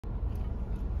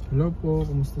Hello po,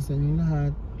 kumusta sa inyong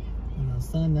lahat?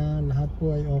 Sana lahat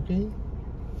po ay okay.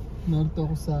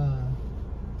 Narito ako sa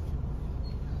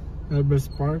Earl Bales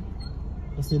Park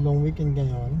kasi long weekend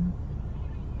ngayon.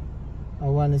 I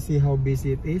wanna see how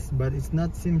busy it is, but it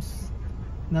seems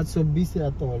not so busy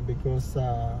at all because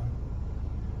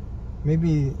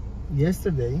maybe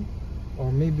yesterday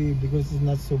or maybe because it's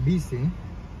not so busy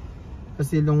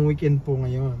kasi long weekend po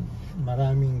ngayon.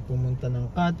 Maraming pumunta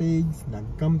ng cottage,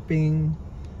 nag-camping.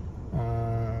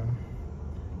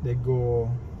 They go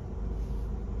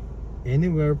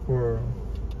anywhere for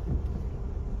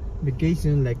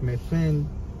vacation, like my friend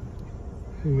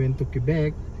who went to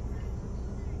Quebec,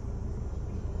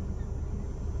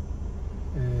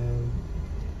 and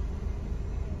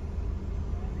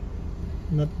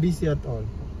not busy at all.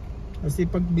 Kasi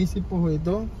pag busy po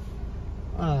ito,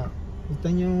 kita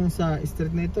nyo sa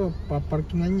street na ito,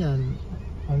 paparkingan yan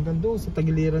hanggang doon sa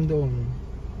tagiliran doon,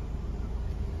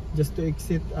 just to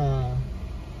exit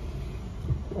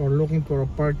or looking for a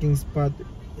parking spot.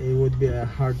 It would be a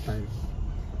hard time.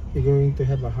 You're going to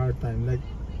have a hard time,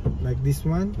 like this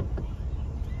one.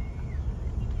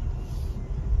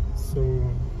 So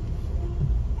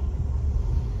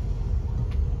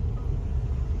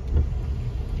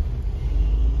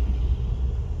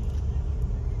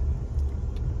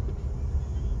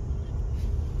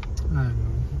I don't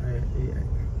know.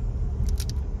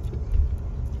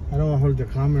 I don't want to hold the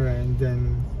camera and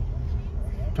then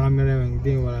camera yung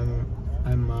din while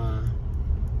I'm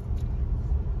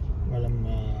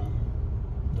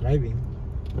driving.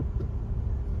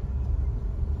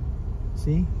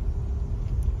 See,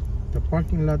 the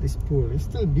parking lot is full. It's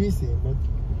still busy, but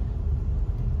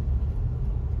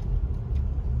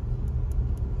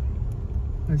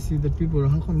I see the people.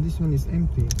 How come this one is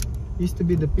empty? Used to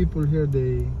be the people here.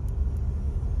 They,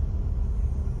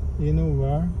 you know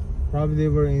where? Probably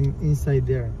they were inside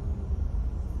there.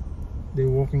 They're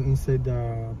walking inside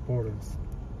the forest.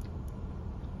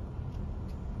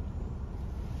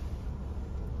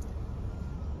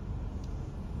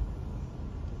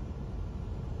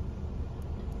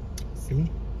 See?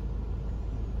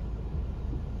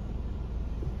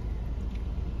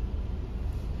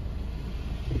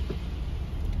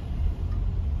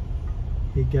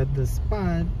 He got the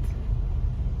spot,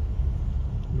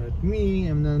 but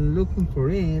me, I'm not looking for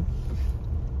it.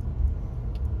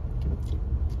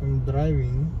 I'm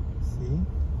driving. See?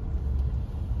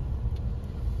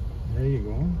 There you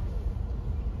go.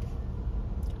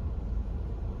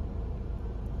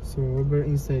 So over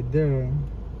inside there,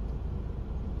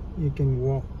 you can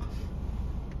walk.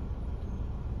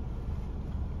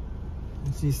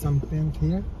 You see some tent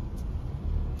here?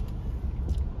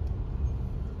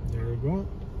 There you go.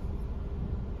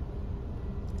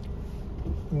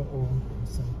 Uh-oh,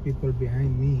 some people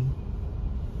behind me.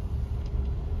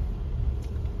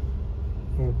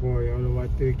 Oh boy, all what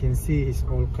we can see is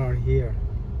all car here.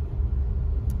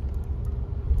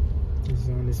 This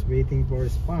one is waiting for a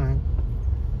spot.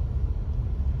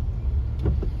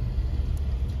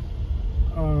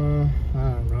 I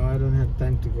don't know, I don't have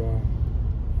time to go.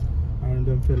 I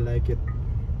don't feel like it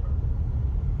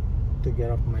to get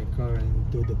off my car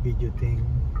and do the video thing.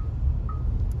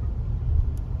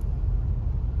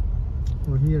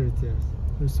 Oh, here it is.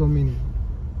 There's so many.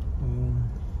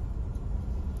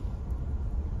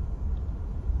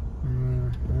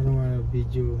 I don't want to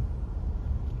video,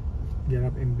 get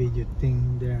up and video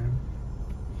thing there.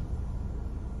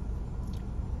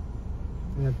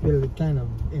 And I feel kind of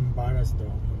embarrassed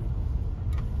though.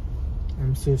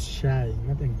 I'm so shy,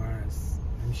 not embarrassed.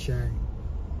 I'm shy.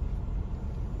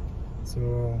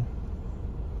 So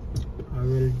I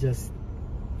will just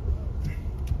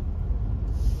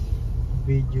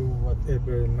video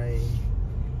whatever my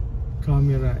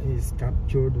camera is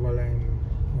captured while I'm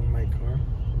on my car.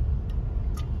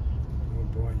 Oh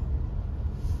boy.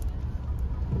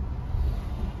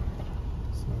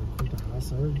 So put the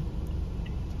hazard.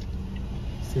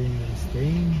 Saying I'm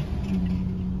staying.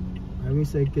 I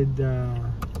wish I could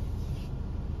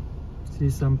see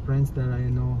some friends that I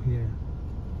know here.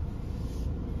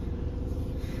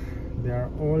 They are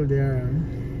all there.